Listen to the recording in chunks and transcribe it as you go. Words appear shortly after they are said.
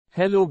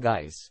Hello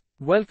guys.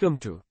 Welcome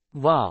to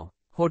Wow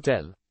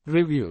Hotel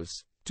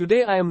Reviews.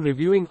 Today I am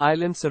reviewing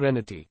Island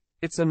Serenity.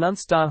 It's a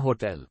non-star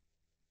hotel.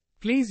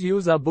 Please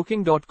use our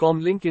booking.com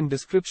link in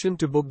description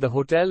to book the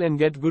hotel and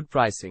get good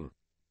pricing.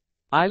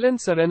 Island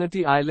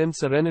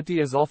Serenity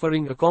is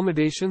offering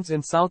accommodations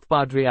in South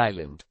Padre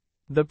Island.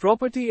 The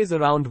property is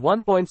around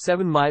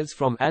 1.7 miles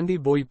from Andy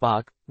Bowie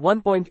Park,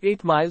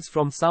 1.8 miles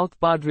from South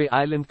Padre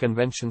Island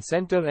Convention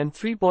Center and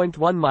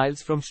 3.1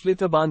 miles from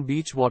Schlitterbahn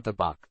Beach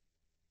Waterpark.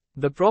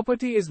 The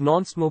property is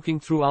non-smoking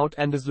throughout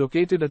and is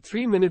located a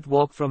 3-minute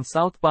walk from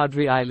South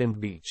Padre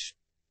Island Beach.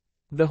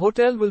 The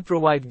hotel will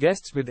provide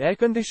guests with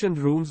air-conditioned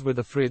rooms with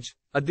a fridge,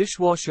 a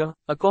dishwasher,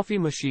 a coffee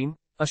machine,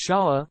 a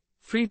shower,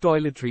 free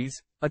toiletries,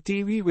 a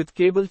TV with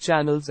cable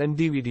channels and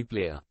DVD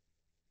player.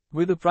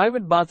 With a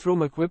private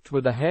bathroom equipped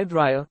with a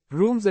hairdryer,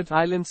 rooms at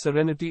Island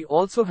Serenity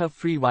also have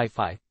free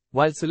Wi-Fi,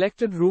 while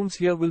selected rooms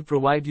here will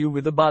provide you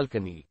with a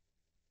balcony.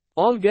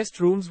 All guest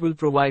rooms will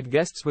provide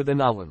guests with an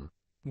oven.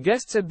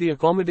 Guests at the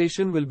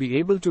accommodation will be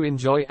able to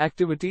enjoy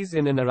activities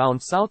in and around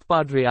South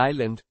Padre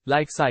Island,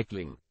 like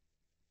cycling.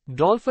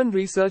 Dolphin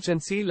Research and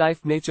Sea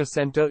Life Nature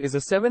Center is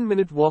a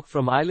 7-minute walk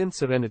from Island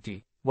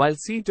Serenity, while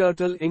Sea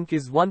Turtle Inc.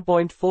 is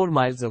 1.4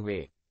 miles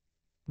away.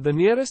 The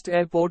nearest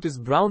airport is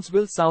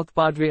Brownsville South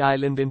Padre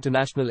Island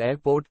International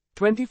Airport,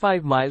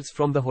 25 miles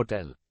from the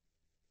hotel.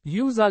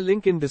 Use our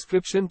link in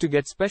description to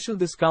get special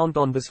discount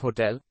on this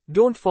hotel.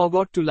 Don't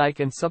forget to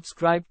like and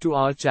subscribe to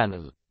our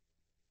channel.